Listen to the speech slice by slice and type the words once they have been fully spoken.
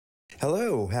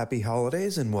Hello, happy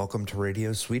holidays, and welcome to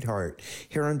Radio Sweetheart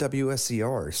here on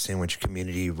WSCR, Sandwich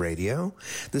Community Radio.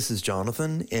 This is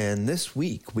Jonathan, and this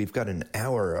week we've got an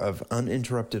hour of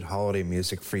uninterrupted holiday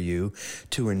music for you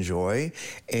to enjoy,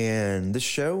 and this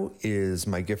show is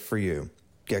my gift for you.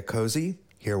 Get cozy,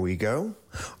 here we go,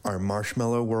 our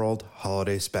Marshmallow World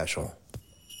Holiday Special.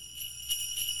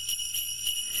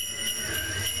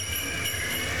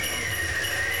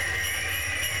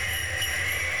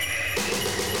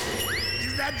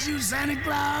 You, Santa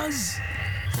Claus?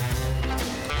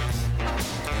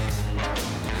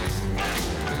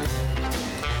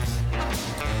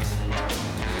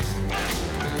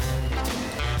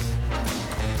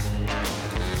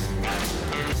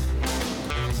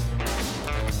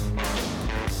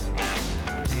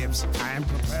 Gifts I'm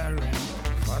preparing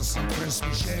for some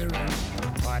Christmas sharing,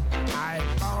 but I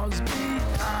always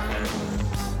begun.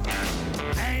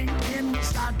 Hang in the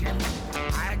stocking,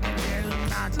 I can hear them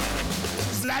knocking.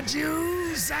 Is that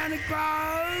you, Santa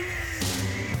Claus?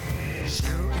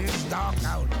 Sure is dark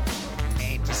out.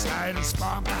 Ain't the slightest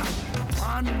spark out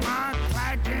on my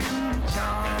clacking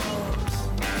jaw.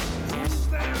 Who's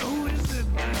there? Who is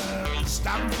it?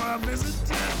 Stopping for a visit?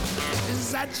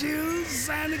 Is that you,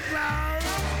 Santa Claus?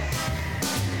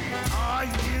 Are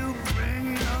you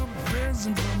bringing a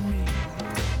present for me?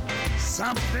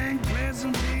 Something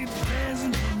pleasantly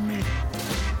pleasant for me.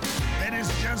 That is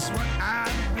just what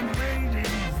I've been waiting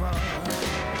for.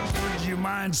 Would you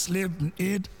mind slipping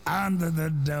it under the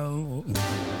door?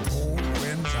 Oh,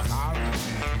 when's a holiday?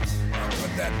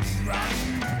 Would that be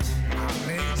right? Our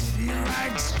legs feel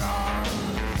like straws.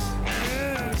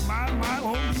 Yeah, my,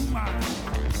 oh, my.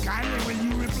 Kindly will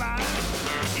you reply?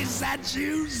 Is that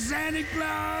you, Santa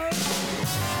Claus?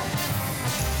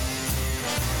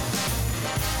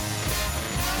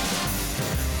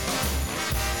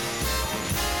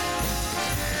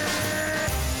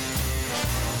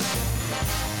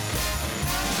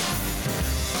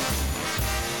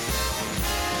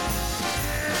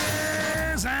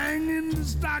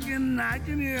 Stocking, I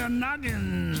can hear a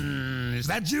knocking. Is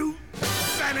that you,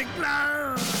 Santa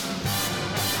Claus?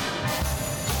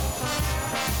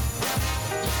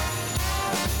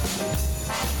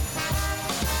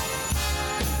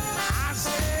 I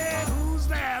said, who's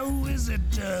there? Who is it?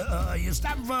 You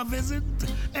stopping for a visit?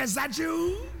 Is that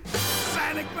you,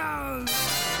 Santa Claus?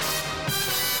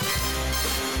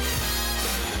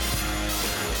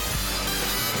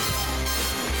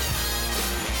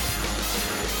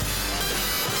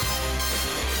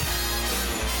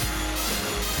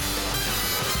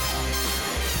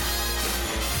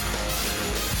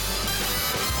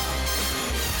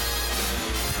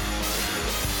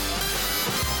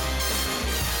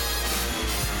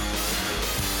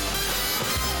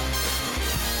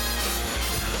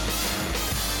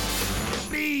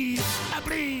 Please,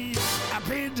 I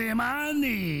pity my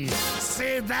knees.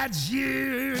 Say that's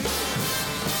you,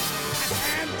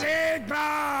 Santa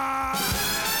Claus.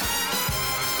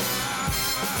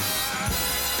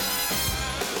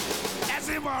 That's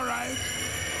him, all right.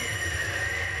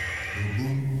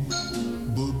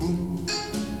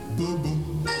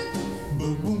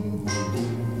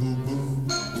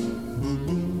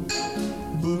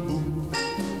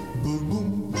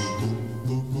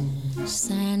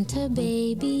 Santa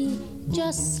baby,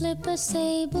 just slip a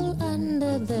sable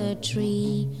under the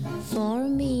tree for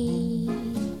me.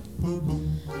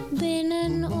 Been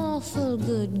an awful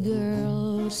good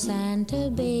girl, Santa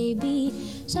baby,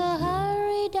 so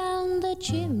hurry down the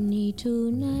chimney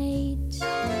tonight.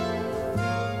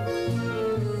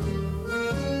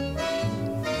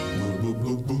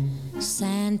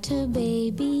 Santa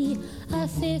baby, a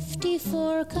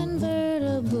 54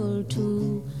 convertible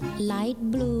to light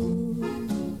blue.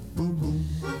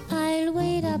 I'll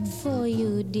wait up for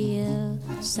you, dear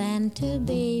Santa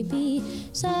baby,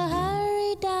 so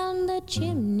hurry down the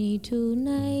chimney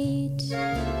tonight.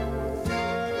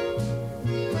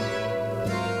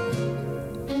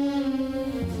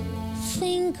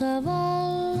 Think of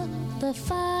all the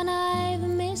fun I've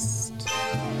missed.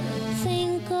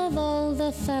 Think of all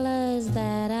the fellas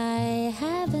that I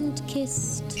haven't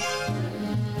kissed.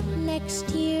 Next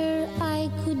year I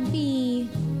could be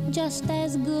just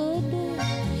as good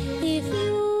if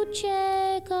you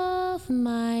check off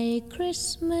my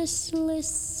Christmas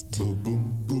list.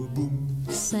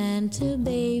 Santa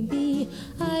baby,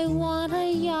 I want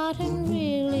a yacht, and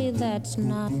really that's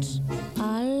not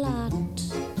a lot.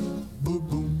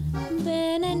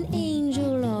 Been an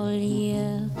angel all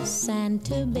year,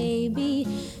 Santa baby,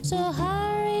 so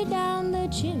hurry down the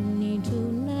chimney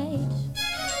tonight.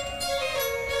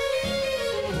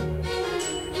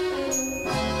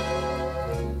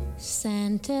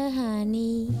 Santa Santa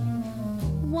honey,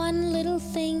 one little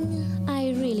thing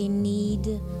I really need,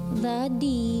 the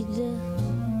deed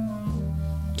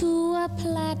to a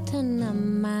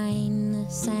platinum mine,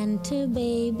 Santa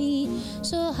baby,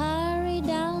 so hurry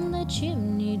down the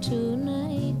chimney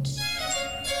tonight.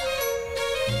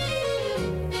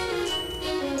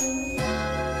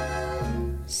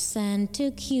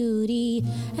 Santa cutie,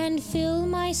 and fill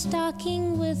my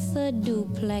stocking with a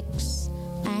duplex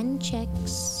and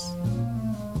checks.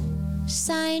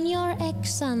 Sign your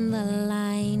X on the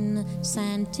line,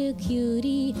 Santa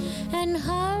cutie, and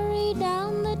hurry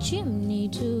down the chimney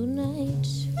tonight.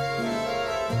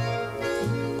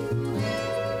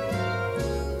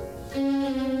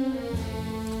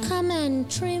 Come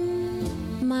and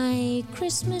trim my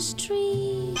Christmas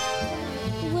tree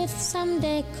with some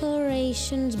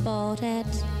decorations bought at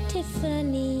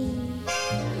Tiffany.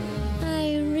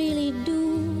 I really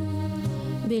do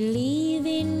believe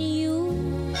in you.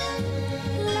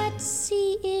 Let's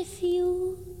see if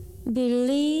you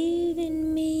believe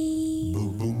in me.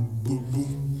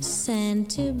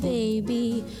 Santa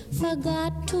baby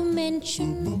forgot to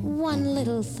mention one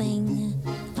little thing,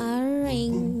 a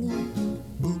ring.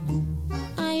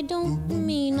 I don't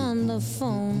mean on the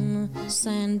phone,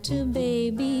 Santa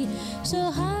baby,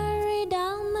 so hurry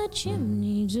down the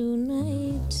chimney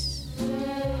tonight.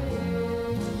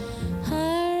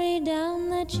 Hurry down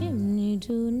the chimney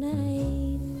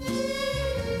tonight.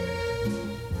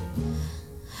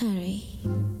 Hurry.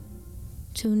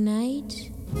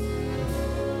 Tonight.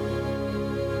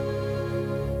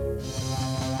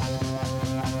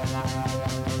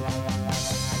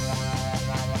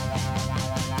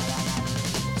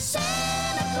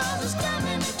 Santa Claus is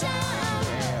coming to town.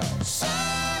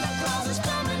 Santa Claus is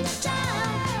coming to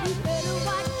town. You better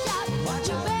watch out.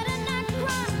 You better not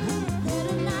cry.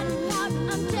 Better not walk.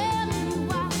 I'm telling you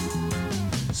why.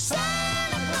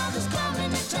 Santa Claus is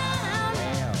coming to town.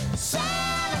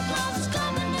 Santa Claus is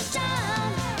coming to town.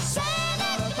 Santa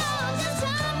Claus is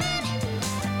coming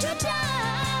to town.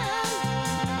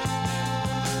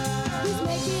 He's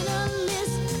making a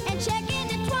list and checking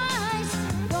it twice.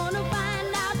 Gonna find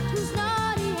out who's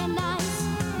naughty and nice.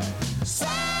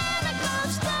 Santa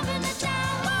Claus coming to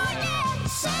town. Oh yeah,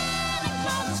 Santa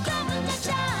Claus is coming to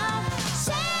town.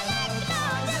 Santa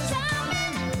Claus is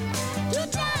coming to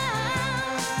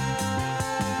town.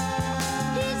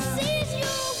 He sees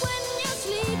you when you're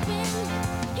sleeping.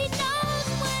 He knows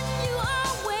when you are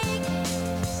awake.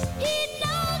 He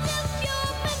knows if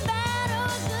you've been bad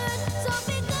or good. So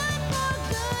be good for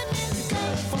goodness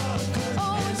sake.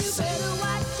 Oh, you better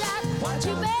watch out.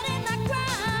 You better not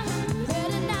cry.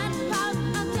 Better not pout.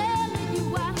 I'm telling you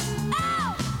why.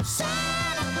 Oh,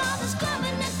 Santa Claus is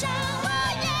coming to town. Oh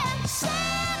yeah,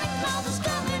 Santa Claus is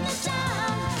coming to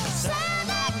town.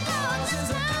 Santa Claus is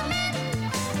coming to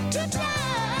town.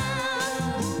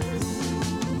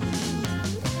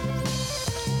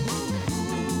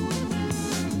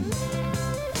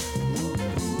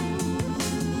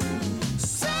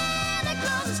 Santa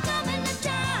Claus is coming to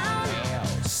town.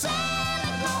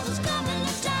 Santa Claus is coming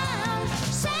to town.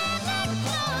 Santa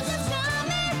Claus is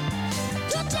coming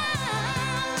to town.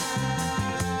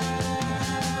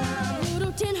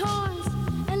 Little tin horns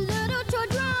and little toy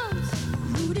drums,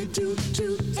 rooty toot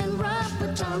toot and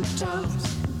rubber tum tums,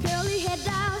 curly head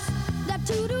dolls that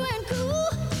toot and coo,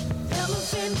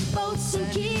 elephant boats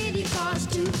and kitty cars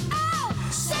too. Oh,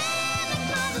 Santa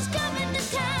Claus is coming to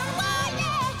town. Oh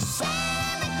yeah,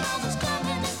 Santa Claus is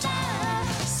coming to town.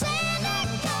 Santa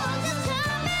Claus is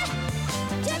coming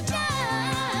to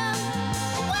town.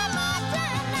 One more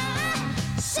time now.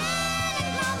 Santa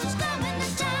Claus is coming to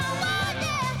town. Oh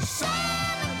yeah,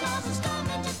 Santa Claus is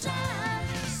coming to town.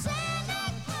 Santa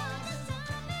Claus is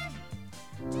coming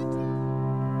to town.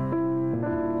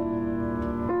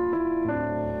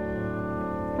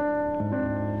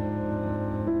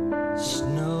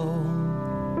 Snow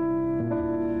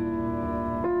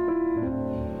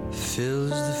fills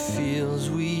the fields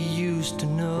we used to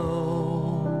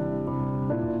know,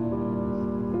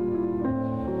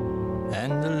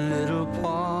 and the little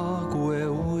park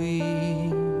where we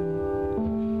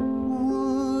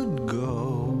would go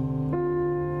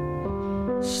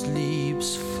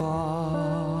sleeps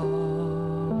far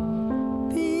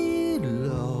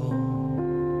below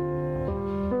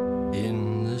in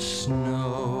the snow.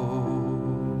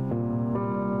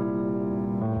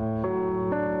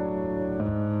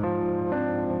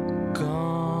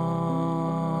 Gone,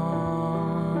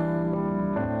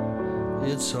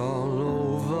 it's all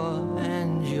over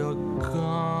and you're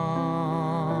gone,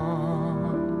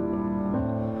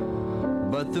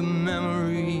 but the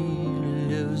memory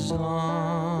lives on.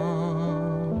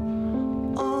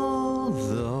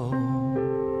 Although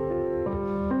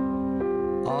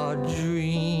our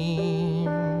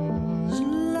dreams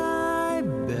lie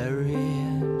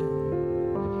buried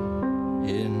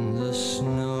in the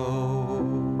snow.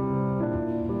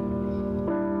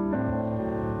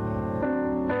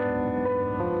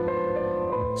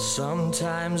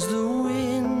 Sometimes the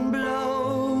wind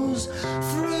blows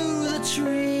through the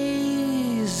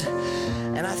trees,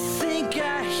 and I think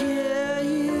I hear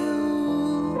you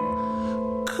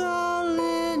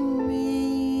calling me,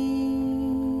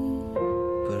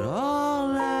 but all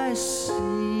I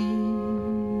see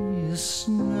is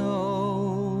snow.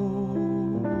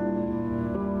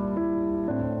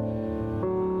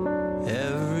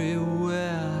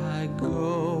 Everywhere I go,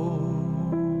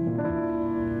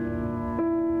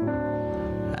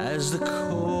 as the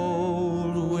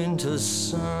cold winter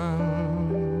sun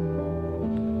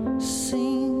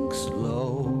sinks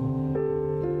low,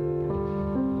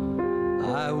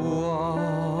 I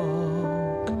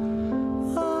walk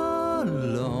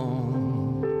alone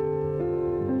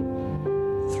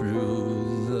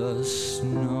through the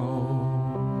snow.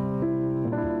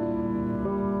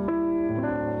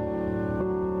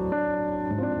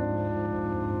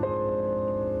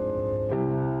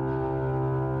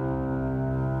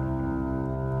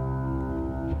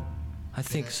 I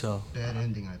think so. Bad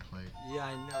ending I played. Yeah,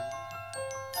 I know.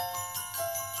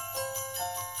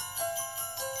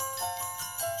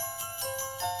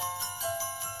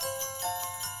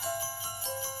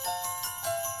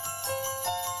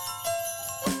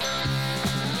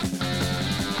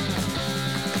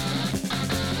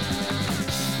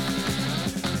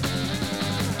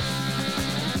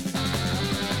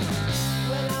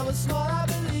 When I was small, I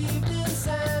believed in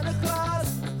Santa Claus,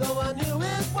 though I knew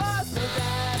it was my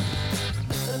dad.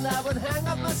 And I would hang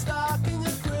up my stocking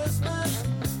at Christmas,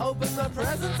 open my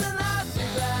presents and I'd be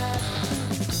glad.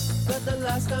 But the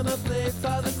last time I played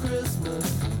Father Christmas,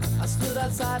 I stood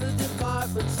outside a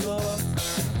department store.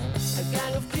 A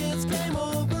gang of kids came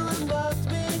over and mugged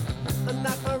me and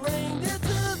knocked my reindeer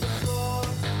to the floor.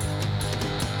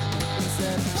 He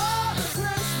said, Father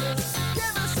Christmas,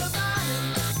 give us some money.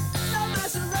 Don't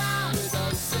mess around with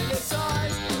those silly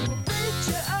toys. We'll beat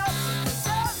you up if you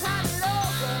don't hand it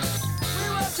over. We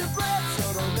want your bread, so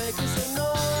don't make us annoy.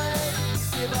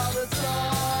 Give all the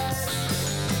toys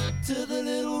to the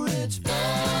little rich boy.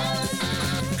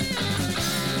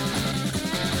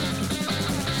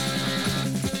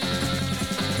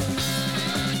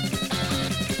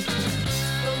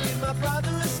 Don't give my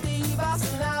brother a Steve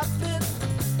Austin outfit.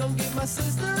 Don't give my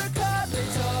sister a cuddly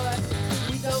toy.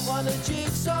 We don't want a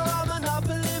jigsaw or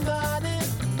Monopoly money.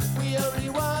 We only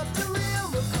want the real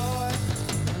McCoy.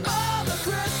 Father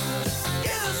Christmas,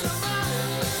 give us some money.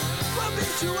 We'll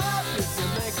beat you up if you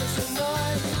make us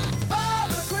annoy.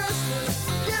 Father Christmas,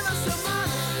 give us some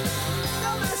money.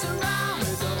 Don't mess around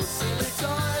with those silly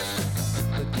toys.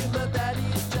 But give my daddy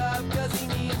a job 'cause he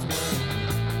needs one.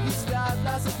 He's got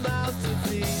lots of mouths to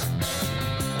feed.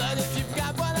 But if you've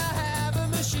got one, I have a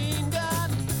machine gun,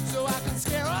 so I can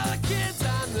scare all the kids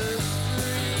on the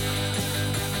street.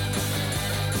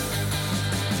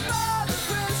 Father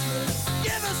Christmas,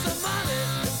 give us some money.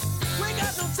 We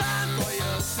got no time for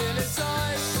your silly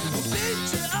toys. We'll beat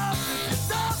you up if you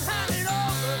don't hand it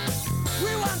over.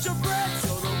 We want your bread,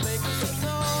 so don't make us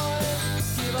annoy.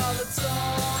 Give all the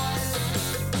toys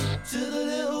to the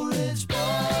little rich boy.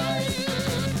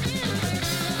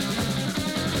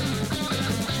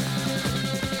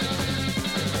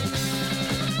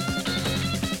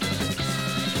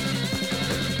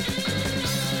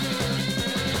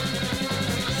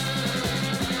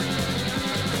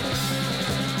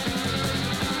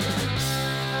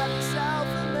 Have yourself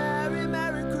a merry,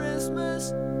 merry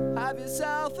Christmas. Have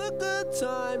yourself a good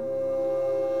time.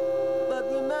 But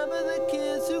remember the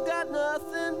kids who got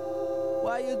nothing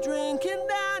while you're drinking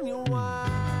down your wine.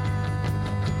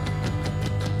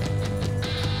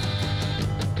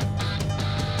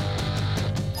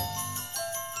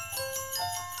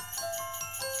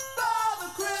 Father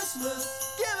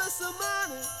Christmas, give us some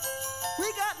money. We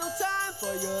got no time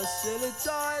for your silly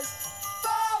toys.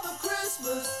 Father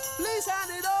Christmas, please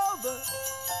hand it over.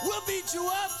 We'll beat you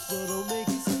up, so don't make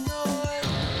us annoy.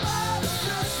 Father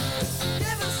Christmas,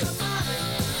 give us some money.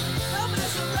 Don't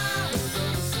mess around with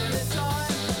those silly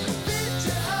toys. We'll beat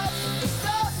you up,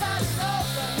 don't hand it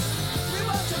over. We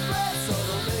want your bread, so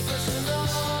don't make us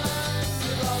annoy.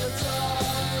 Give all the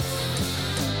toys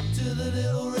to the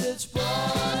little rich boy.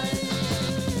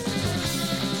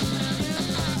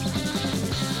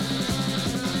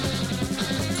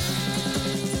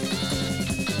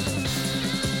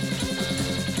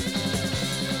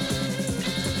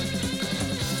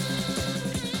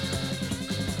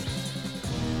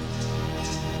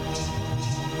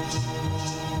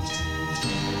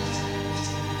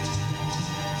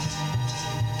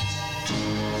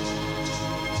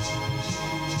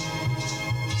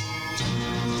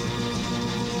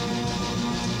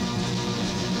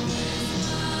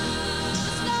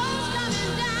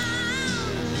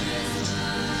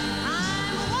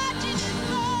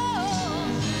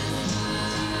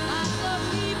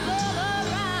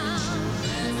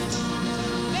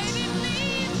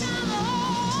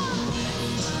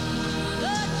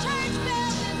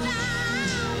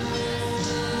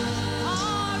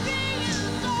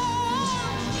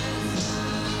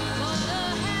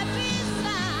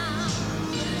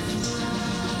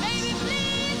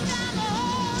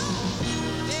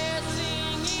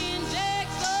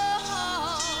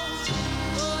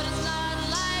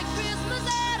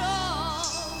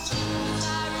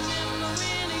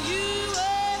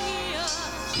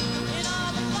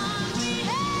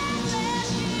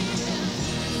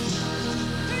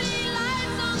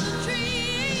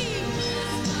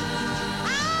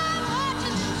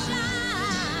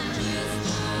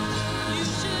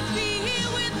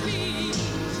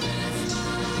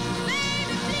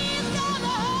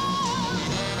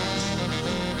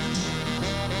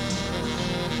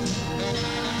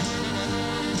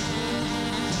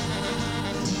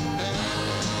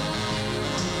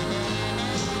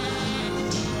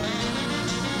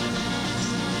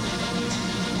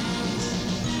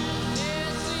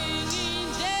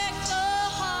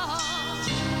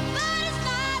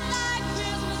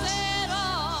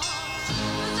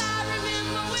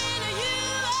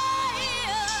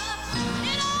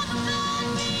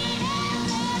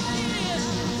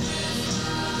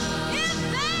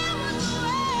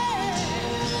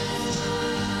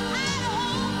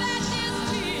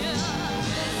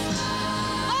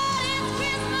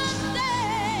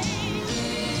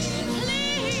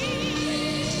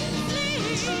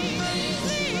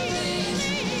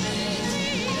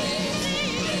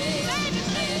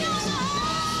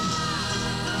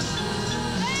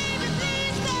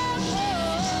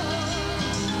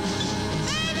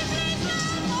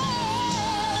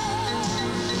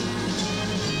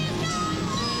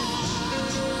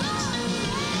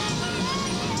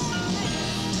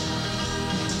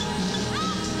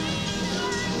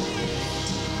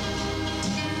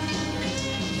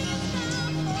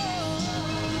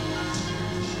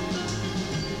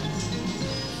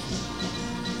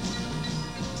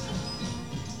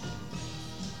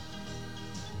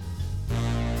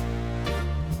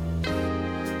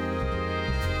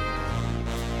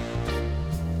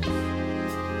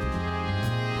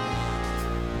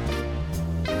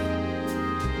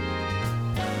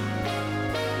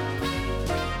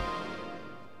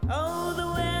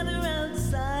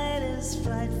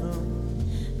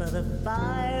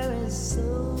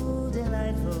 so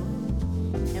delightful.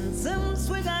 And since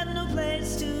we got no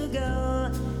place to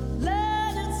go,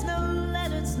 let it snow,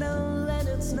 let it snow, let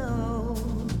it snow.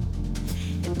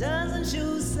 It doesn't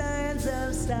show signs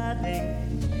of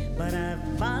stopping, but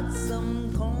I've bought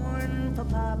some corn for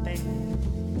popping.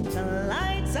 The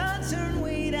lights are turned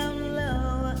way down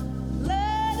low.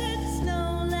 Let it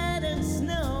snow, let it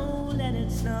snow, let it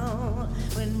snow.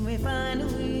 When we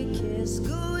finally kiss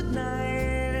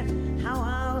goodnight, how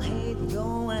I'll hate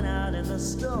going out in the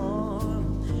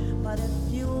storm. But if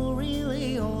you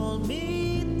really hold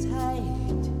me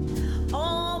tight,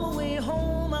 all the way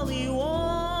home I'll be warm.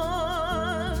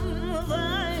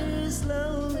 I'm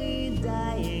slowly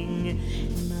dying,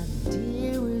 my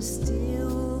dear, we're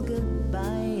still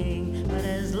goodbying. But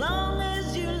as long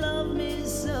as you love me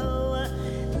so,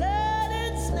 let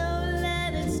it snow,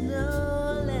 let it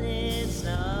snow, let it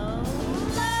snow.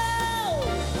 No!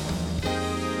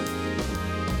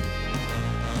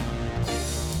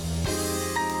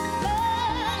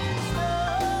 Let it snow.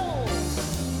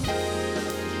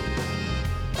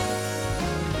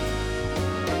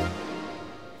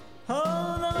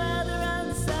 Oh, the weather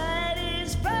outside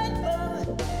is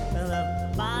frightful.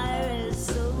 The fire is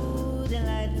so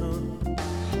delightful.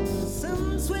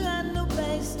 Since we got no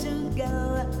place to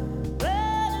go,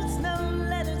 let it snow,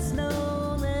 let it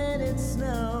snow, let it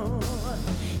snow.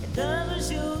 It doesn't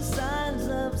show signs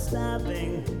of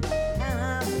stopping, and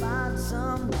I bought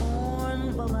some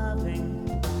corn for popping.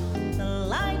 The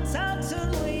lights are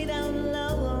turned way down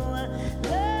low.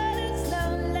 Let it snow,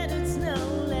 let it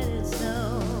snow, let it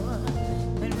snow.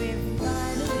 When we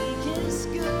finally kiss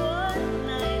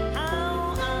goodnight,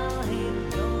 how I'll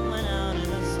hate going out in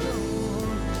the snow.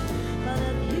 But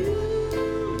if you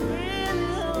really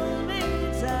hold me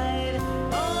tight,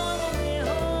 all the way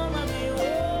home I'll be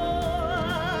warm.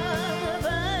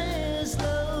 I'm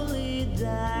slowly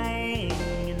dying,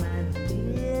 and my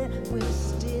dear, we're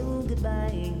still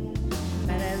goodbying.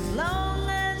 But as long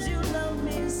as you love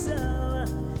me so,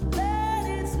 let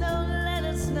it snow, let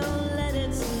it snow, let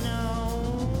it snow.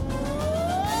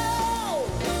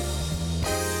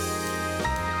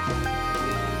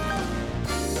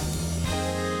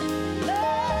 Let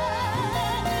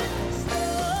it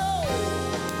snow.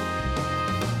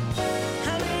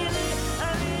 I really,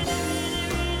 really want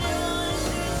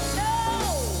it to snow.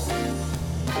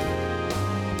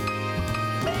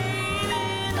 Baby,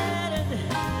 let it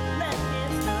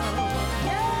snow.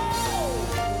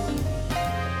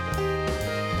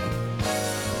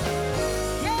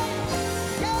 Yeah,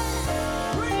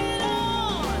 bring it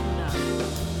on.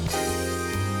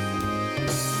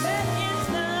 Let it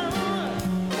snow.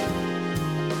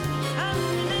 I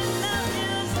really love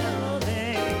you so,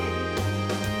 babe.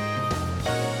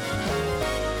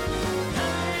 I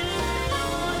really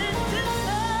want it to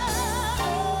snow.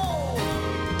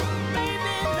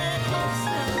 Baby, let it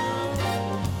snow.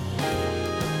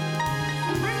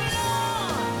 Bring it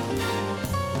on.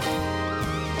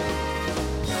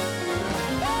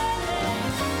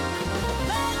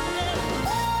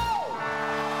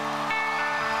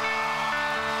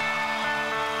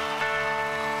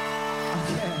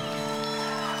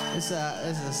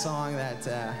 This is a song that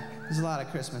there's a lot of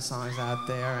Christmas songs out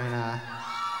there, and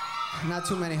not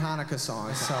too many Hanukkah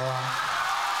songs. So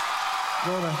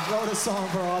wrote a song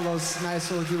for all those nice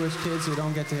little Jewish kids who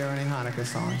don't get to hear any Hanukkah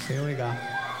songs. Here we go.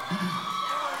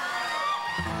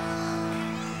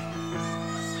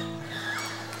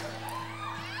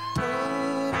 Put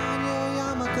on your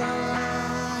yarmulke,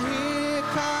 here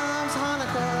comes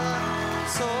Hanukkah.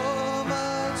 So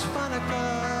much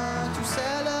Hanukkah to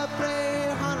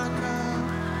celebrate Hanukkah.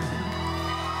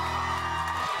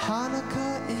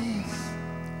 Hanukkah is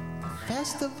the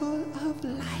festival of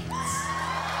lights.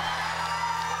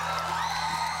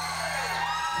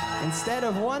 Instead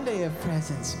of one day of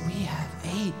presents, we have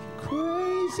 8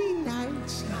 crazy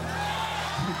nights.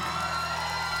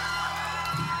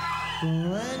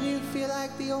 When you feel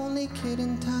like the only kid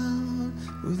in town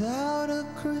without a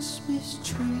Christmas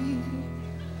tree,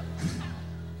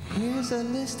 here's a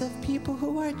list of people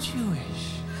who are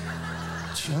Jewish,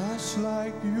 just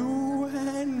like you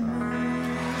and me.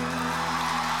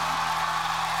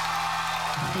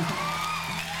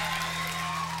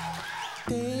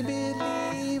 David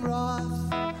Lee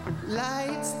Roth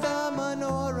lights the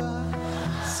menorah.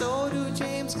 So do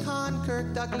James Conn,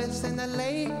 Kirk Douglas, and the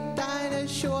late Dinah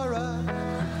Shore.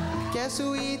 Guess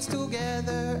who eats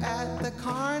together at the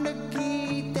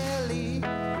Carnegie Deli?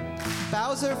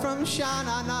 Bowser from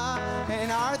Sha-Na-Na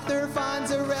and Arthur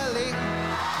Fonzarelli.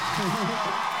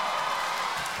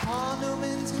 Paul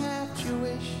Newman's half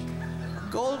Jewish,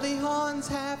 Goldie Hawn's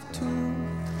half too.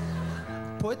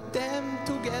 put them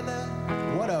together.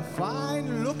 What a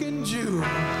fine-looking Jew. You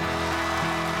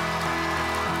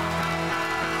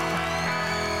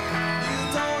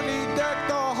don't need deck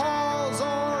the halls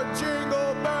or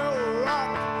jingle bell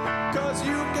rock, 'cause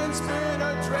you can spin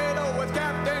a dreidel with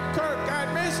Captain Kirk and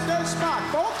Mr. Spock,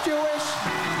 both Jewish.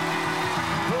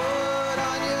 Put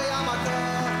on your yarmulke,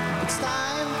 it's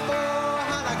time for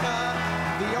Hanukkah.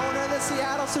 The owner of the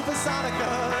Seattle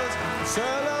Supersonicas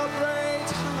celebrate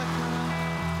Hanukkah.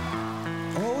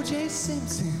 O.J.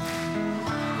 Simpson,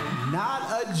 not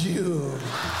a Jew.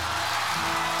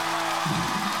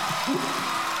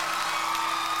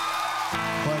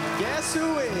 But guess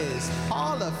who is?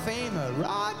 Hall of Famer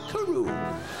Rod Carew.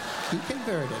 He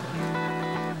converted.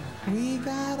 We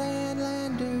got Ann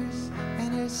Landers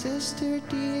and her sister,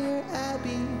 dear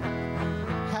Abby.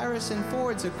 Harrison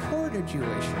Ford's a quarter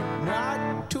Jewish,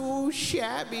 not too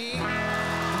shabby.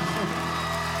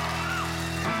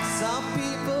 Some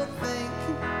people think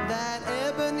that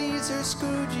Ebenezer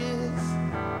Scrooge is.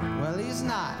 Well, he's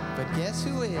not, but guess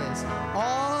who is?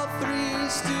 All three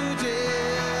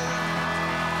Stooges.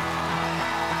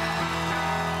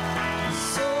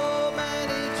 So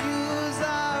many Jews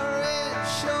are in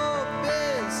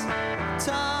showbiz.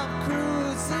 Tom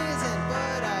Cruise isn't,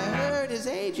 but I heard his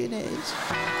agent is.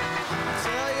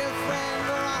 Tell your friend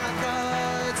Veronica,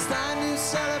 it's time to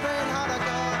celebrate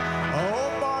Hanukkah. Oh,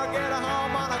 bar, get a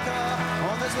harmonica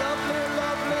on this lovely,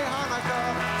 lovely Hanukkah.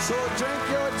 So drink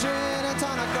your gin and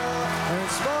tonica and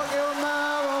smoke your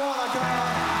marijuana.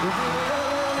 If you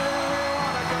really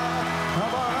Hanukkah,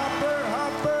 have a happy,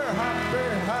 happy, happy,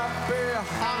 happy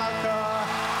Hanukkah.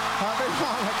 Happy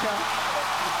Hanukkah.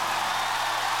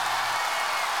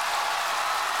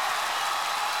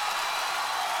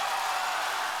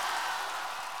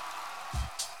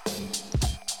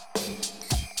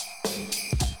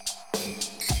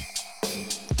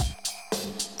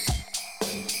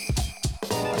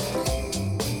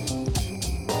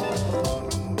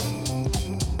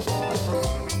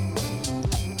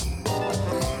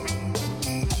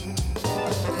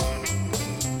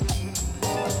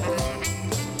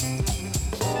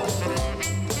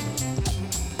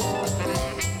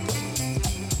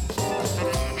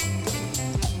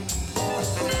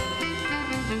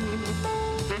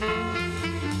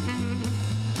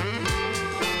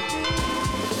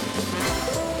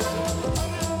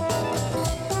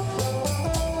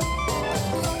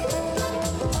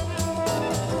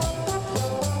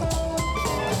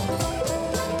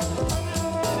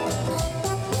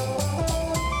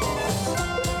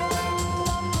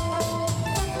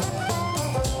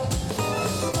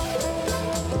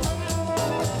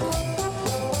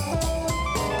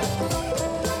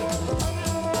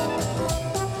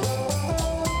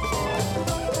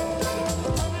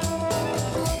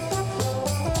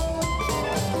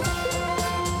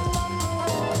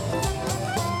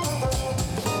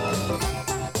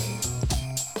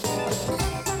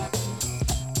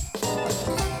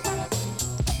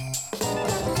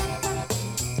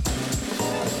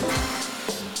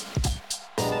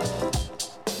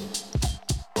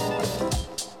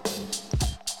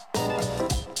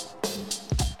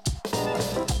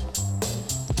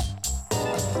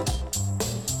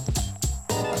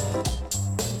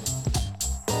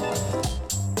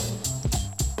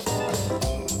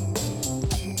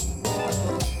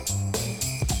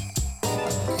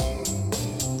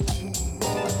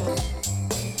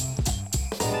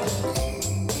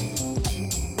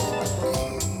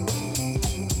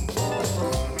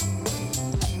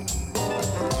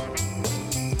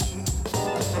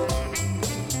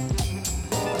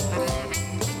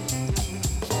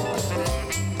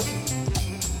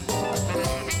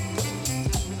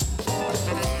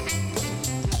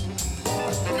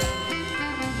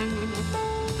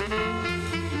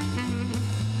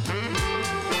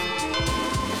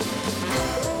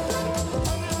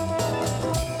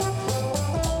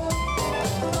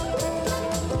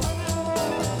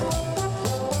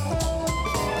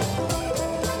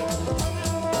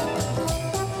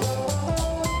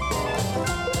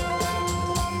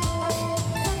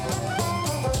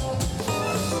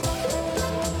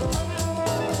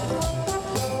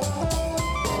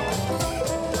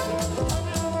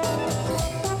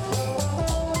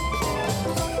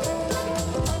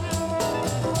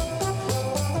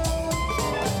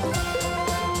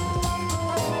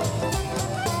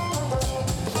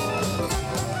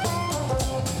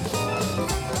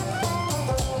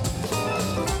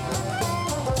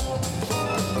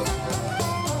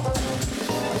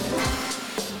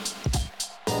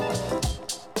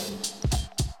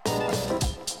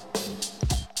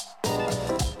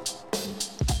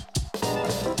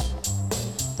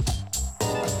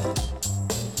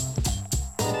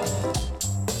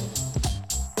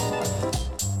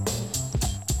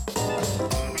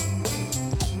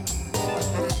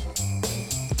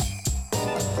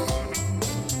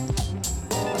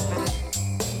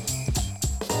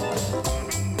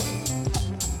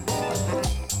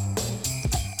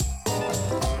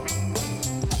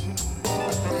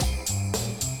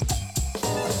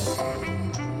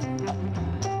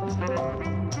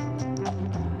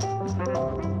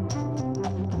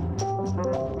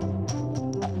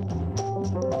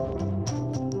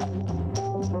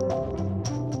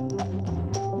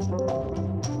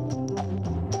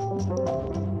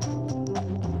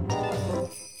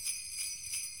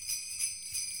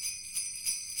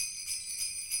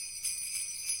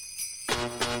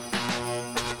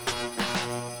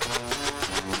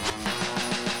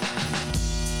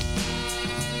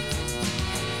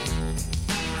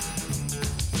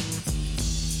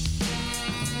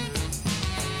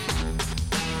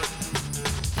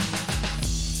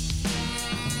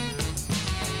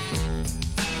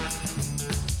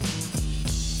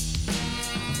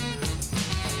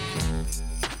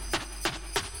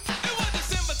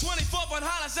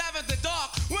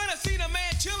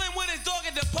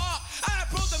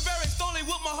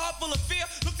 full of fear.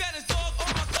 Looked at his dog, oh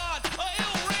my God, a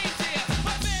ill reindeer.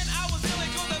 But then I was ill and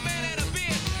the man had a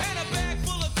beard and a bag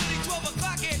full of goodies, 12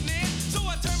 o'clock at near. So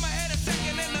I turned my head a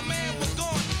second and the man was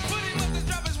gone. But he must have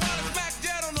dropped his wallet back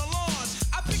dead on the lawn.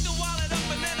 I picked the wallet up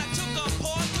and then I took a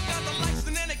pause, took out the lights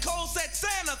and then it cold said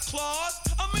Santa Claus.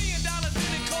 $1 million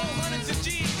in it cold, hundreds of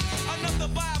G's. Enough to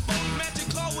buy a boat, magic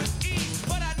car with ease.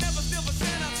 But I never steal for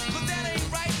Santa, cause that ain't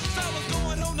right. So I was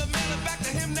going home to mail it back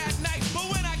to him that night. But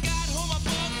when I got home I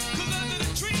bugged, cause under the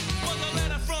tree was a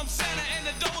letter from Santa and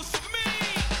the door was for me.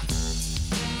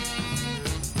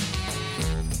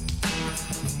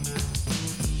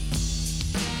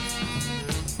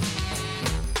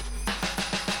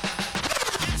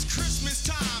 It's Christmas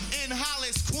time in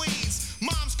Hollis, Queens.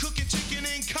 Mom's cooking chicken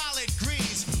and collard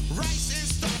greens, rice and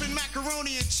stuffing,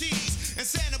 macaroni and cheese. And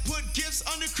Santa put gifts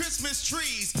under Christmas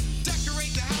trees.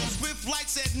 Decorate the house with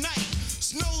lights at night.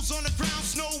 Snow's on the ground,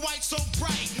 snow white so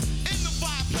bright. In the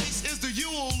fireplace is the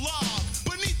Yule log.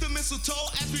 Beneath the mistletoe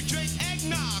as we drink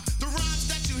eggnog. The rhymes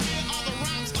that you hear are the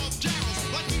rhymes of carols.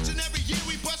 Like each and every year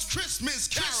we bust Christmas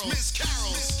carols. Christmas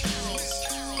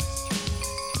carols.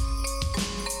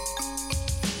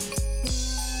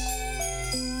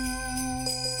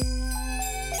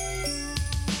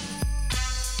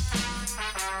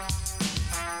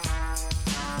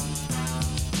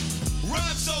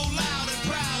 Rhyme so loud and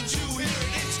proud you hear it.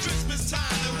 It's Christmas time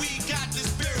and we got the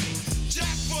spirit.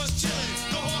 Jack Frost chillin',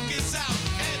 the hawk is out,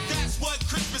 and that's what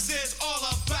Christmas is all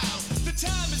about. The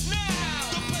time is now,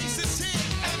 the place is here,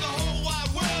 and the whole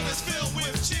wide world is filled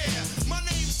with cheer. My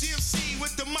name's DMC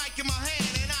with the mic in my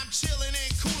hand, and I'm chillin'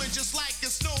 and coolin' just like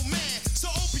a snowman. So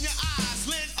open your eyes,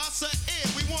 lend us an ear.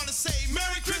 We wanna say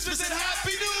Merry Christmas and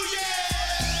Happy New Year!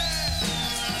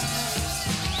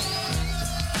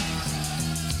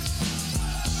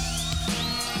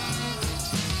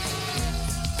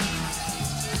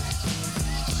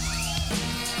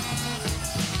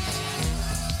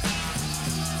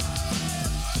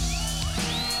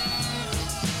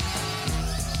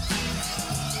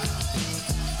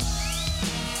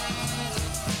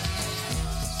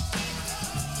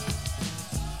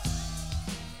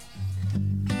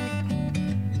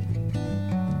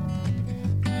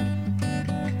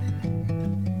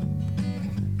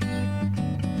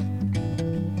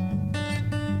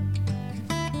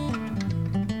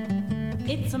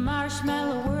 It's a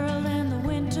marshmallow world in the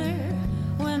winter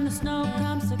when the snow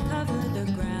comes to cover the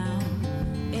ground.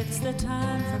 It's the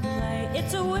time for play.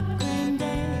 It's a whipped cream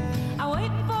day. I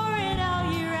wait for it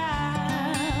all year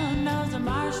round. There's a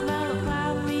marshmallow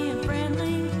cloud being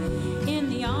friendly in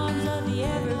the arms of the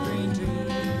evergreen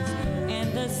trees.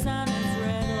 And the sun is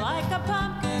red like a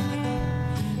pumpkin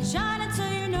cake, shining so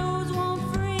your nose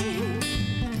won't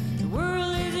freeze. The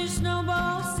world is a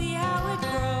snowball, see how it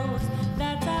grows.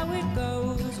 That's how it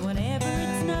goes whenever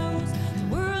it snows. The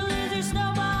world is a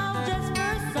snowball just for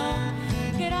a song.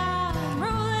 Get out and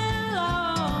roll it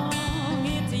along.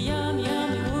 It's a yum, yum.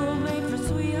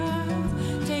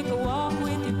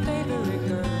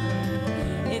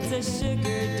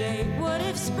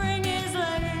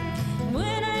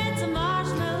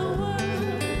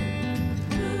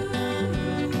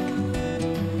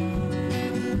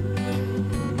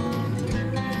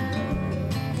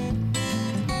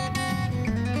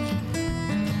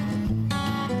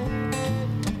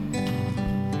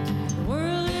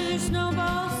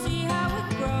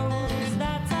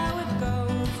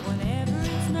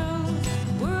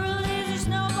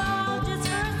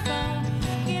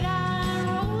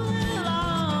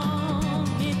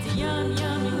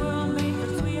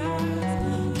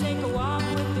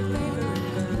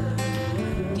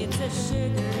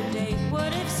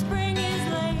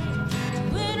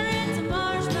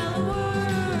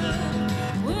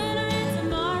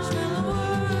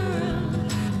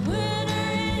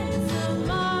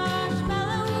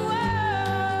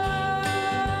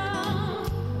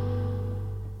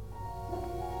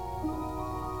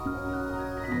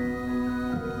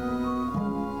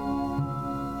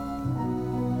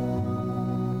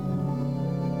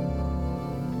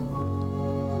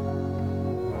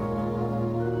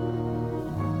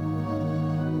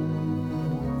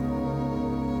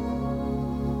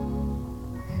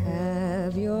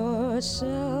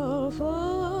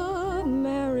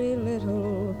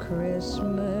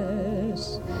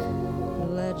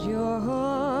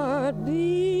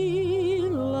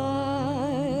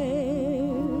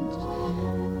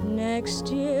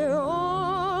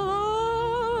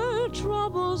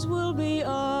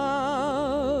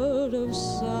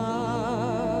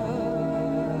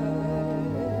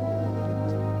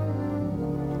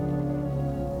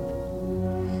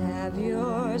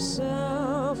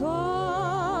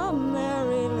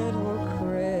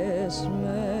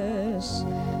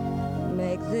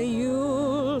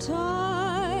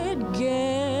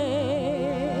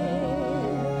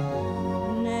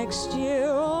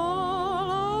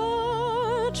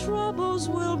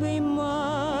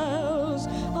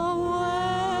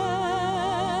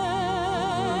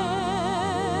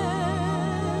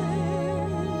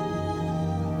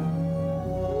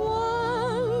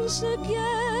 once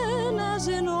again as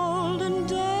in olden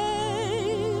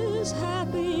days,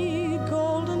 happy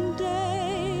golden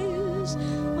days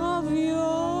of yore.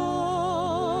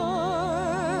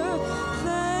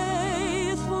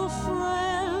 Faithful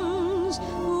friends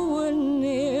who were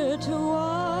near to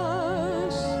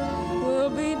us will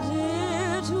be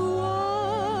dear to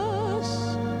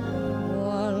us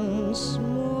once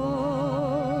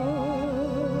more.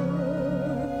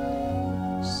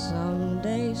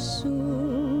 Someday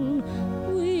soon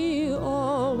we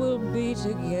all will be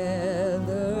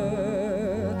together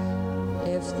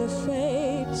if the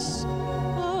fates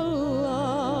allow.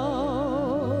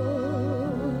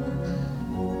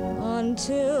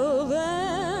 Until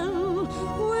then,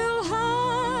 we'll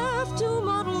have to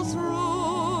muddle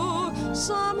through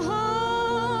somehow.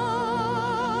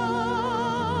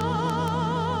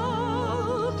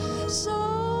 So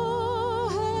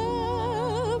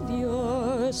have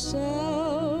yourself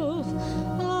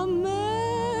a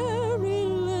merry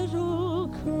little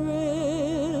Christmas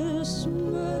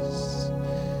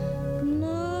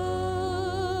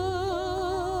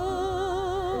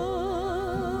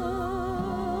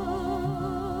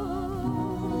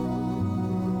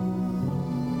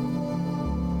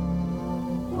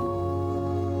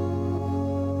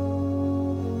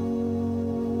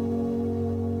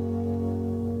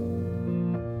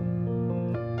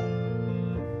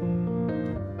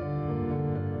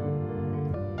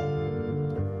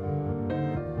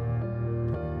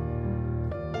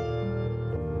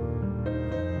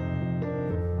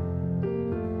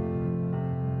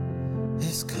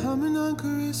It's coming on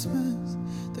Christmas.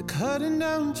 They're cutting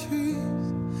down trees.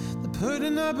 They're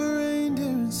putting up a reindeer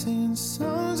and singing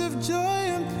songs of joy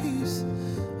and peace.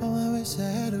 Oh, I wish I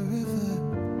had a river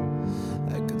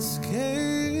I could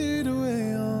skate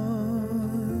away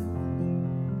on.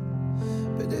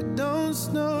 But it don't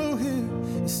snow here.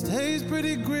 It stays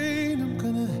pretty green. I'm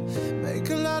gonna make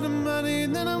a lot of money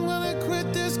and then I'm gonna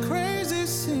quit this crazy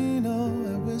scene. Oh,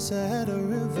 I wish I had a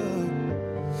river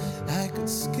I could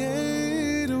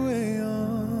skate away on.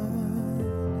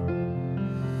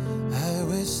 I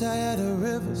wish I had a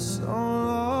river so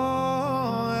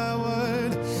long I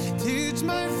would teach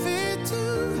my feet to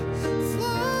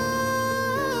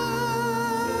fly.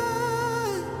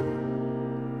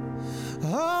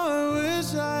 Oh, I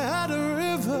wish I had a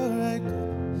river I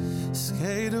could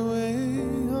skate away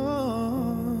on.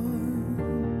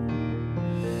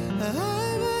 I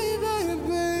made my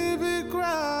baby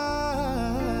cry.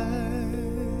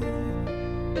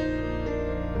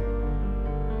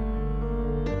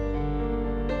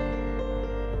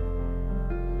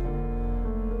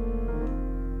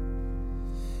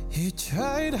 He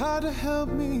tried hard to help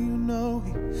me, you know.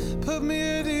 He put me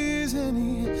at ease and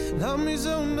he loved me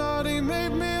so naughty,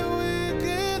 made me weak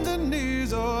in the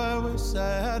knees. Oh, I wish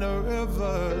I had a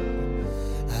river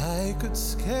I could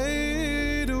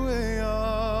skate away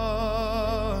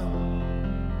on.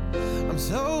 I'm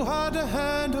so hard to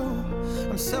handle.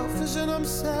 I'm selfish and I'm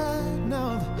sad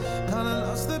now. I've kinda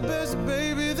lost the best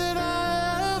baby that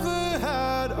I ever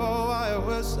had. Oh, I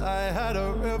wish I had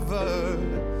a river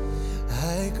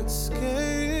I could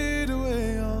skate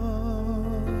away on.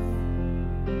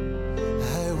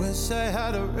 I wish I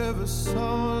had a river so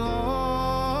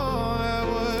long I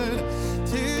would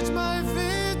teach my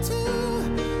feet to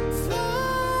fly.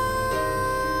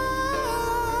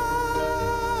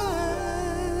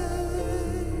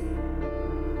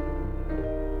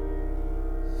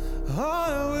 Oh,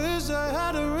 I wish I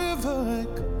had a river I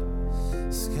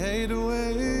could skate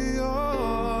away on.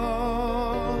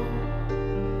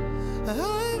 I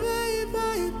made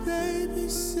my baby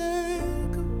say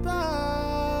goodbye.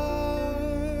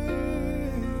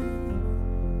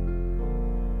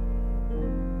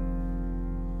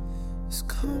 It's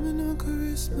coming on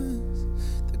Christmas.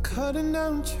 They're cutting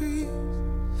down trees.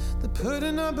 They're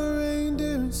putting up a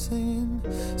reindeer and singing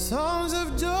songs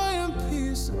of joy and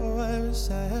peace. Oh, I wish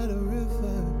I had a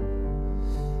river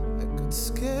I could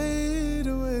skate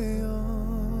away on.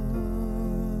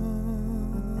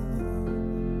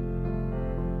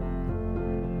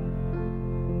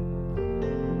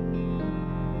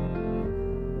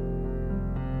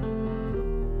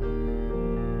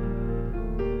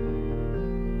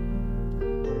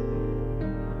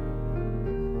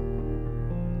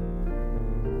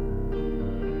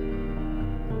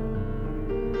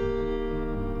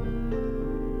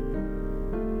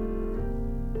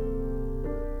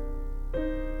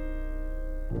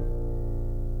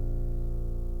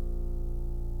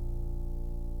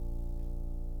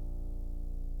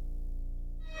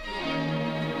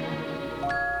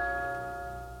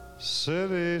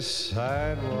 City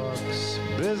sidewalks,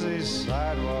 busy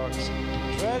sidewalks,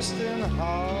 dressed in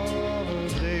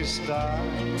holiday style.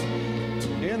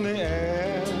 In the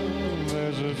air,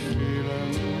 there's a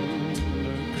feeling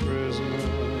of Christmas.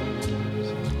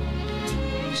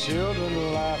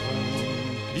 Children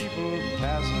laughing, people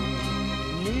passing,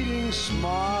 meeting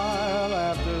smile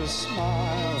after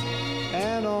smile.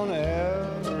 And on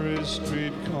every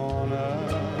street corner,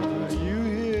 you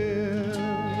hear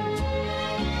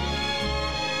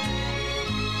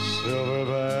silver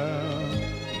bell,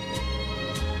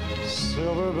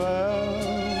 silver bell.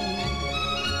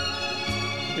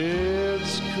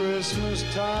 It's Christmas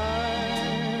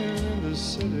time in the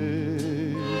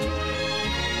city.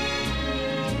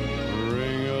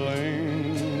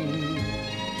 Ring-a-ling,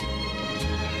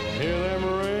 hear them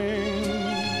ring.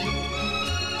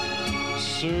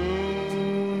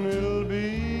 Soon it'll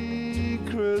be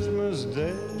Christmas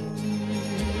Day.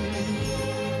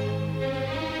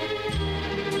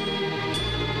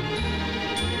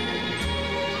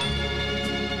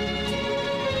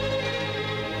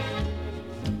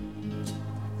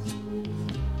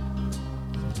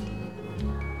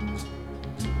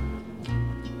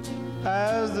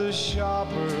 As the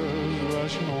shoppers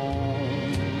rush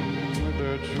home with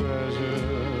their treasure,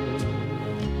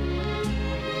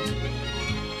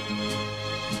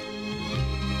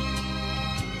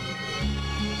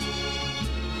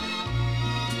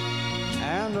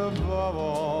 and above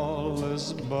all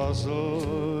this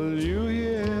bustle you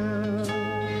hear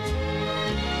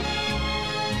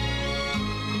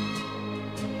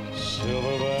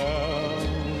silver bell,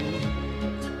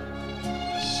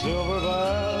 silver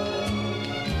bell.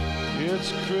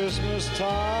 It's Christmas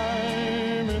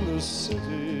time in the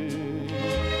city.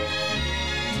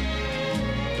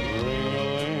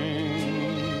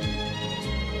 Ring-a-ling,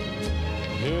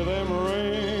 hear them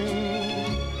ring.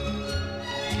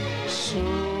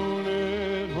 Soon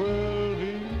it will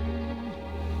be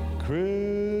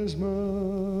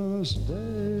Christmas Day.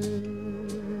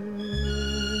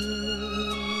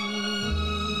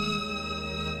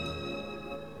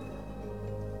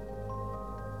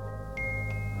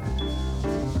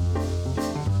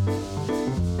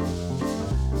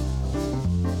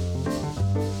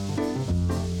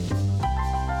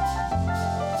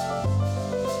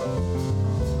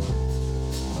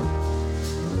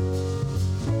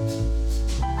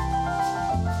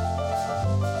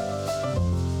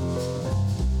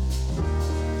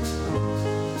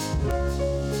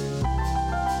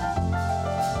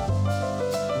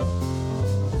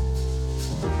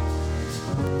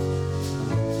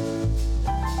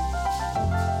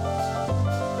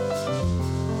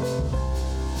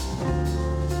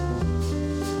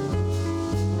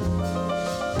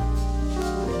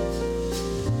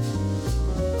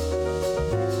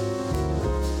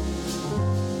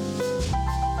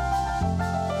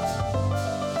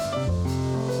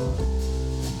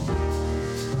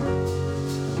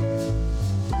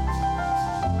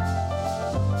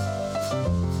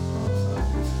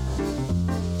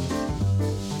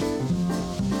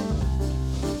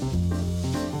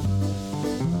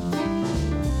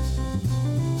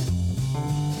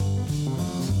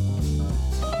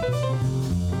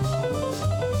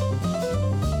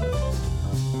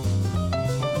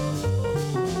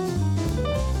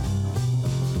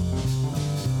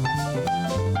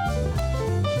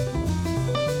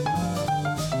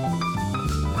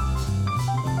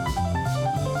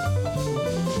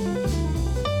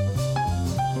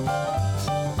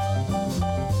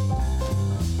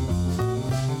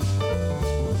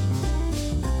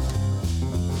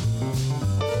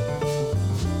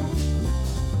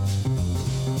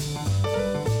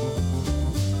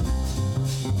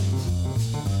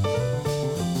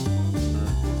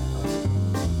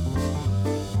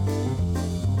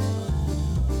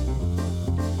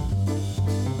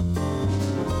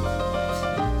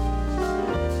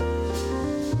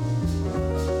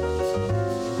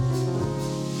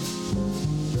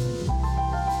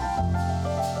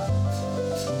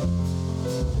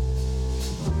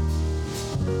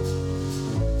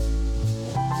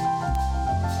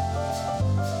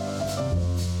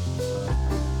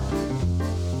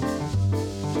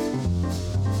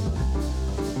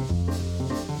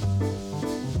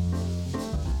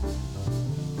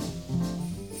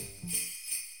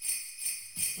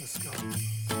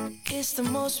 It's the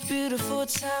most beautiful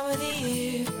time of the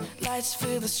year. Lights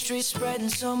fill the streets, spreading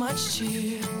so much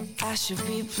cheer. I should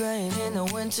be playing in the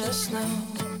winter snow,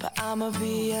 but I'ma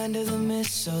be under the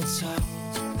mistletoe.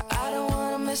 I don't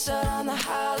wanna miss out on the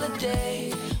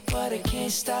holiday, but I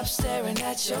can't stop staring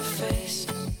at your face.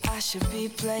 I should be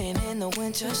playing in the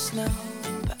winter snow,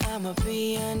 but I'ma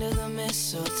be under the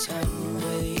mistletoe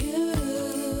with you,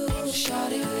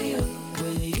 shawty with you,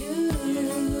 with you,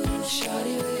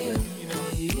 shawty with you,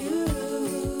 with you,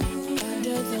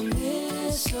 under the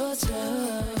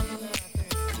mistletoe.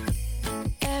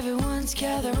 Everyone's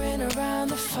gathering around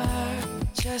the fire,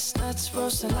 chestnuts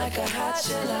roasting like a hot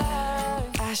July.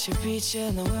 I should be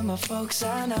chilling with my folks,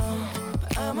 I know,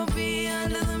 but I'ma be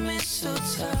under the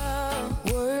mistletoe.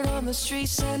 Word on the street,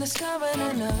 Santa's coming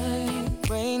tonight.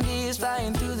 Reindeer's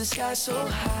flying through the sky so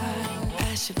high.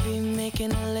 I should be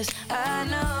making a list, I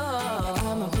know.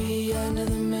 I'ma be under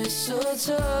the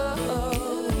mistletoe.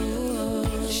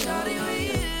 Shawty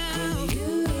with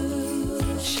you,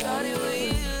 shawty with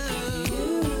you.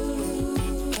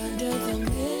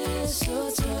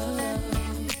 Mistletoe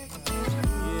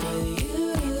with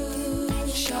you,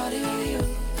 shawty with you,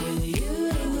 with you,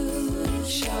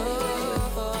 shawty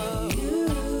with you,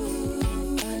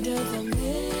 under the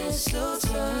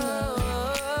mistletoe.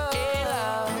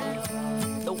 Yeah.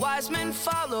 The wise men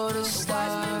followed the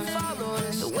star,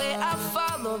 the way I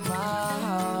followed my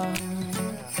heart,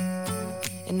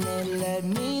 and it led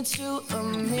me to a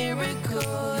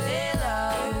miracle.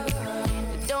 Yeah.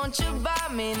 Don't you buy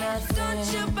me nothing,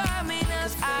 don't you buy me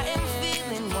nothing. I am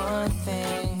feeling one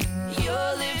thing,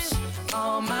 your lips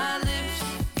on my lips.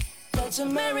 That's a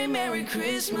merry, merry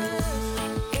Christmas.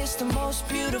 It's the most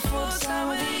beautiful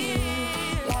time of the year.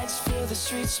 Lights fill the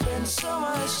streets, spend so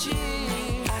much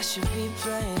cheer. I should be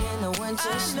playing in the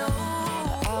winter snow,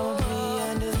 but I will be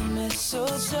under the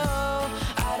mistletoe.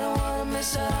 I don't wanna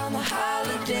miss out on the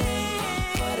holiday,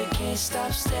 but I can't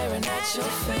stop staring at your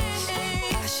face.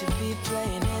 I should be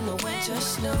playing in the winter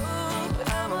snow, but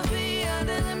I'ma be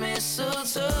under the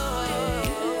mistletoe.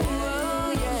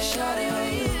 Yeah. Shawty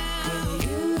with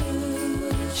you,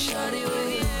 shawty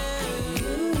with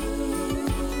you,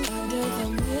 under the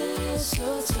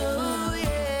mistletoe.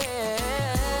 Yeah.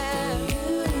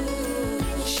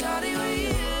 Shawty with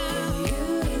you,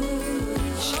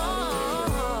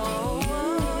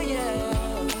 oh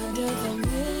yeah, under the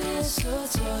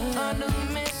mistletoe. Under the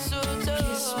mistletoe.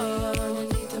 Kiss me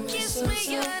underneath the mistletoe. Kiss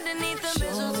me underneath the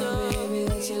mistletoe. Show me, baby,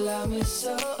 that you love me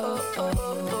so.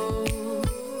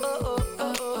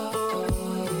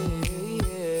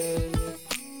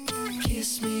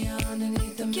 Kiss me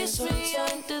underneath the mistletoe. Kiss me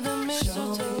under the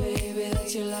mistletoe. Show me, baby,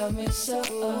 that you love me so.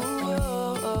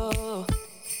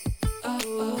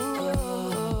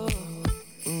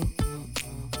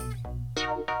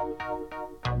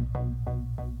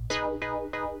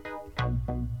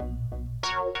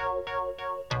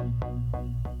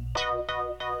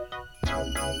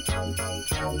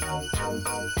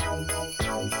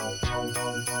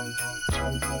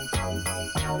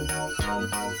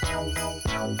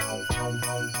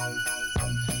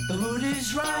 The mood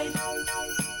is right,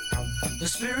 the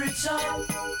spirit's up.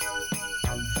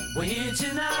 We're here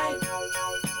tonight,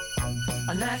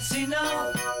 and that's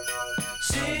enough.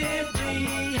 Simply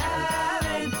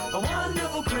having a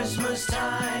wonderful Christmas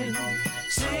time.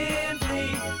 Simply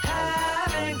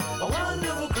having a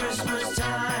wonderful Christmas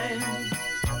time.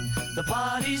 The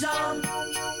party's on,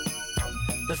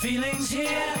 the feeling's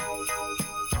here.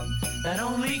 That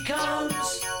only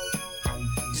comes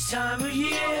this time of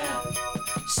year.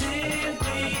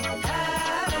 Simply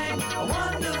having a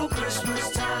wonderful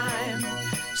Christmas time.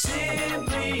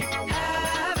 Simply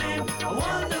having a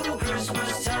wonderful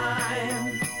Christmas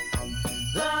time.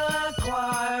 The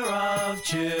choir of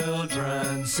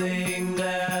children sing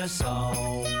their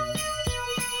song.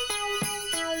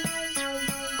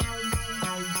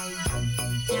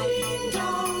 Ding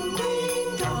dong,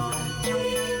 ding dong,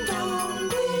 ding dong,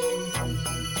 ding.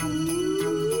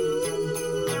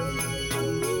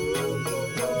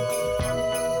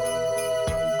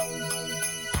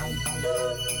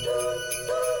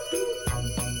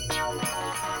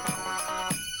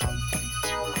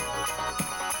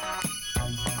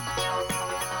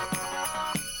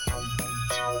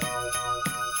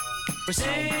 We're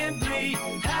simply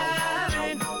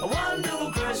having a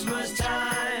wonderful Christmas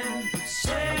time.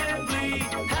 Simply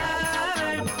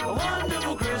having a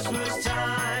wonderful Christmas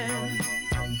time.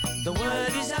 The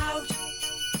word is out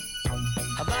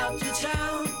about the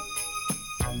town,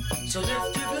 so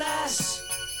lift a glass,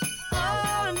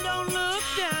 oh, and don't look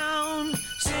down.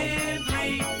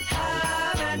 Simply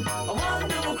having a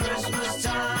wonderful Christmas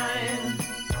time.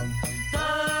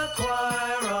 The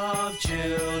choir of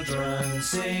children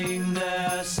sing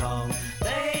their song.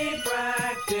 They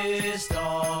practiced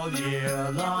all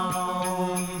year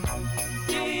long.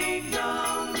 Ding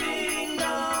dong, ding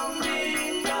dong,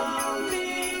 ding dong,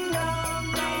 ding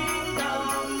dong, ding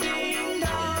dong, ding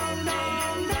dong,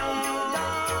 ding dong,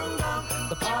 dong,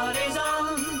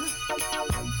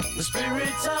 The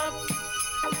spirit's up.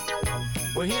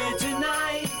 We're here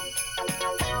tonight,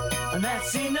 and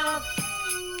that's enough.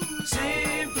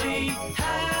 Simply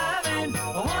having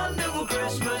a wonderful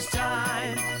Christmas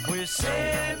time. We're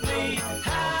simply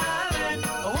having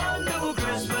a wonderful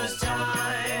Christmas time.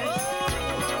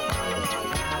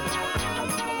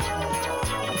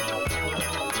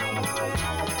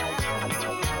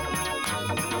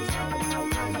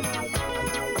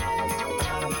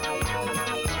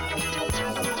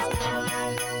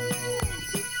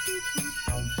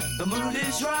 The mood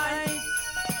is right,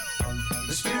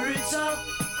 the spirit's up.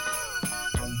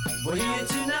 We're here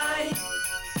tonight.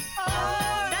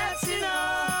 Oh, that's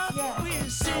enough. Yeah. We're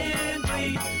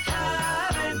simply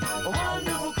having a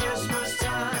wonderful Christmas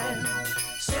time.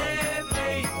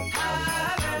 Simply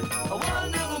having a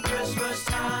wonderful Christmas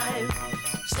time.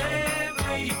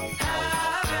 Simply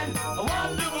having a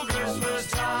wonderful Christmas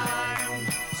time.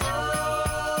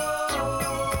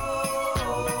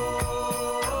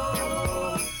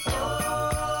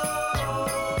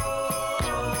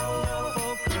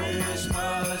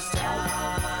 Christmas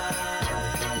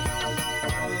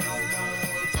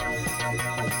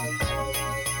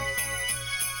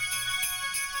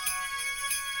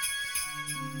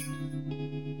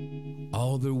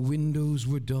All the windows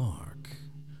were dark.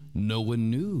 No one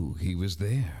knew he was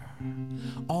there.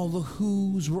 All the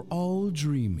who's were all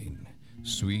dreaming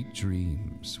sweet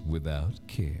dreams without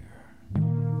care.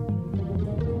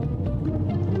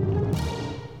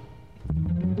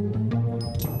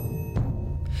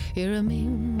 You're a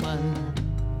mean one,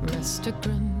 Mr.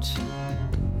 Grinch.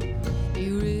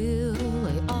 You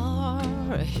really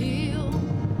are a heel.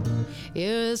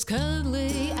 You're as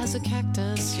cuddly as a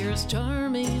cactus. You're as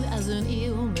charming as an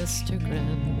eel, Mr.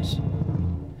 Grinch.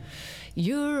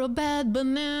 You're a bad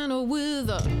banana with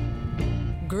a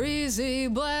greasy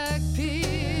black peel.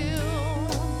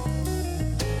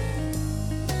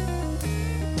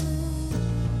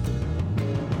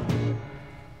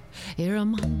 You're a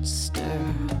monster,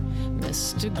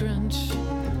 Mr. Grinch.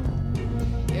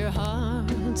 Your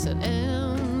heart's an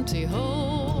empty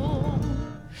hole.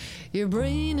 Your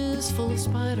brain is full of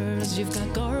spiders. You've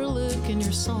got garlic in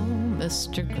your soul,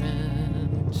 Mr.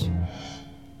 Grinch.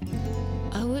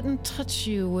 I wouldn't touch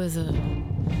you with a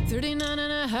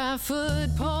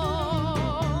 39.5-foot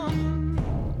pole.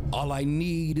 All I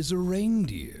need is a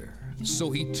reindeer.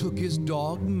 So he took his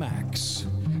dog Max,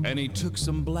 and he took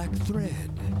some black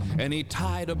thread, and he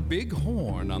tied a big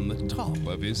horn on the top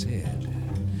of his head.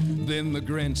 Then the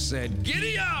Grinch said,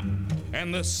 "Giddy up!"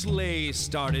 And the sleigh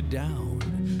started down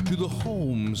to the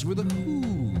homes where the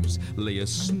Who's lay a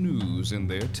snooze in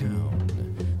their town.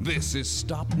 "This is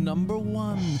stop number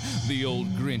 1, the old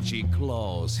Grinchy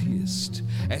Claus hissed,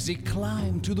 as he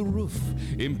climbed to the roof,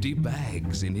 empty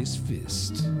bags in his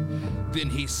fist. Then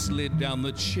he slid down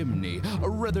the chimney, a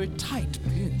rather tight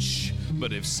pinch,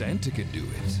 but if Santa could do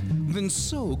it, then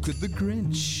so could the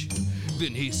Grinch.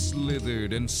 Then he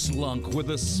slithered and slunk with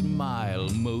a smile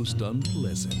most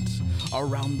unpleasant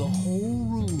around the whole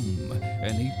room,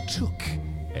 and he took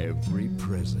every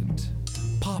present.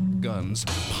 Pop guns,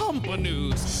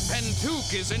 pompadours,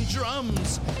 pantoukis and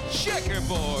drums,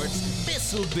 checkerboards,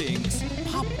 thistlebinks,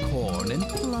 popcorn and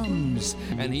plums,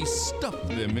 and he stuffed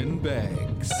them in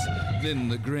bags. Then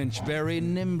the Grinch very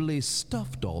nimbly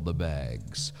stuffed all the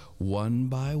bags, one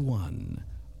by one,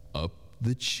 up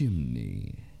the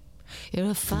chimney.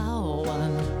 You're a foul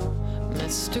one,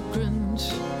 Mr.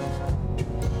 Grinch.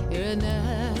 You're a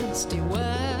nasty,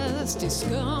 wasty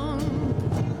skunk.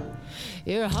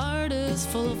 Your heart is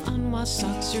full of unwashed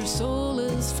socks. Your soul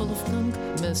is full of gunk,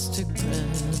 Mr.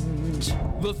 Grinch.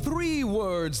 The 3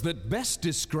 words that best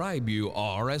describe you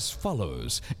are as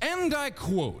follows, and I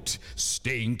quote,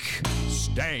 stink,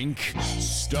 stank,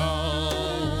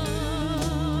 stunk.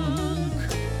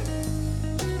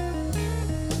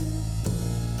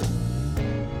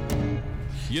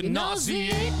 You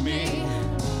nauseate me,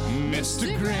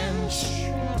 Mr. Grinch,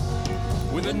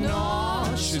 with a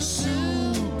nauseous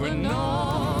super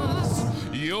nose.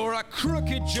 You're a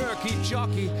crooked jerky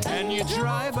jockey, and you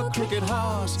drive a crooked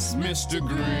horse, Mr.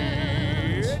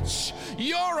 Grinch.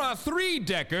 You're a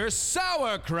 3-decker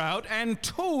sauerkraut and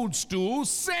toadstool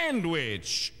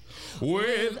sandwich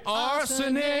with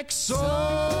arsenic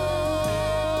sauce.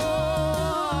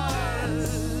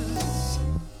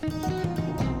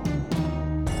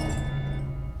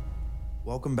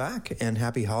 Welcome back and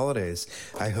happy holidays.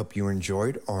 I hope you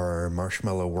enjoyed our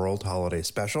Marshmallow World holiday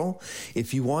special.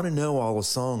 If you want to know all the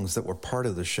songs that were part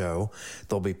of the show,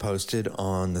 they'll be posted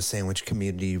on the Sandwich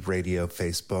Community Radio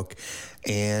Facebook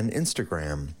and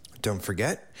Instagram. Don't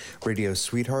forget, Radio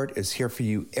Sweetheart is here for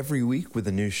you every week with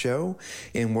a new show,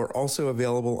 and we're also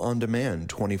available on demand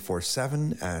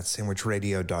 24/7 at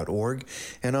sandwichradio.org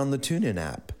and on the TuneIn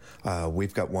app.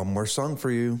 We've got one more song for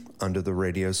you under the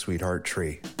Radio Sweetheart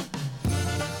tree.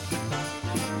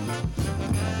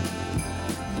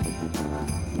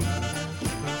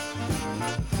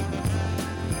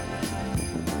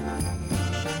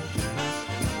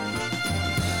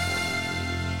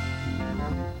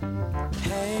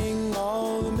 Hang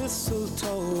all the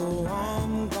mistletoe,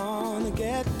 I'm gonna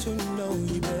get to know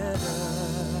you better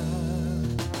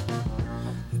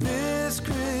this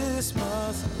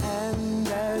Christmas. And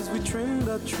as we trim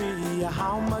the tree,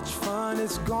 how much fun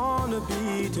it's gonna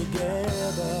be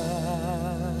together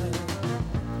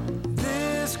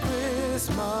this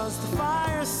Christmas. The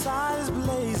fireside is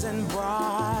blazing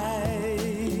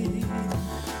bright,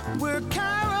 we're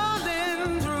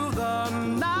caroling through the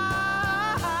night,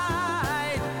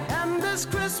 and this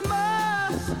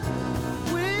Christmas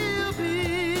will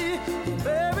be a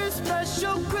very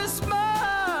special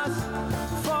Christmas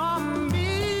for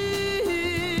me.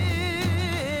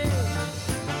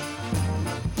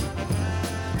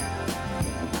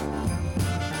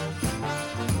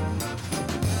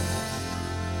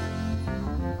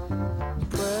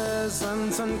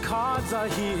 Presents and cards are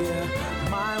here,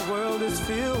 my world is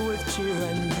filled with cheer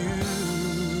and you.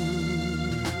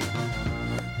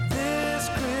 This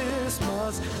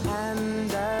Christmas,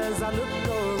 and as I look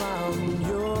around,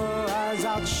 your eyes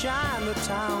outshine the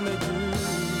town they do.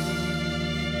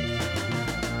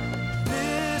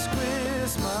 This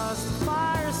Christmas, the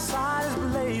fireside is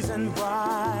blazing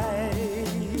bright,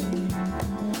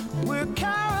 we're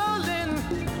caroling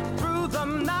through the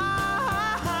night,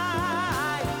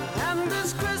 and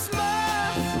this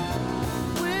Christmas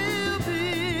will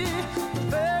be a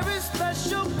very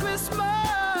special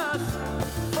Christmas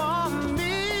for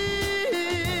me,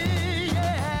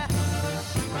 yeah.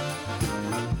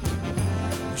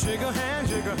 Shake a hand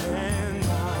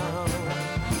now.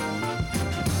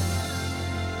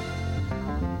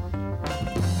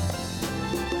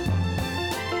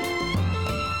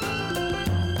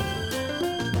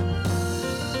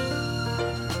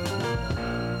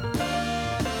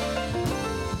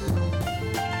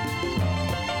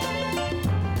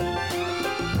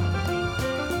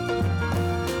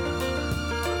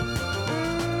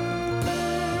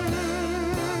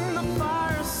 The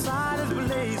fireside is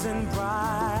blazing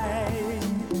bright,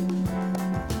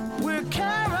 we're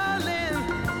caroling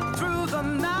through the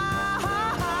night,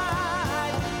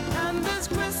 and this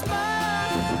Christmas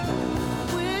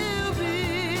will be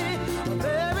a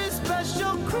very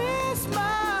special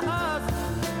Christmas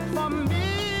for me,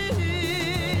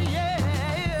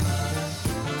 yeah.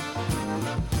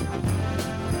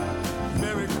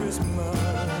 Merry Christmas.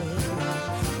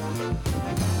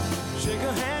 Shake a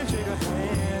hand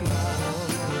now.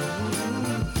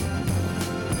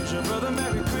 Wish your brother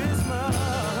Merry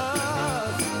Christmas.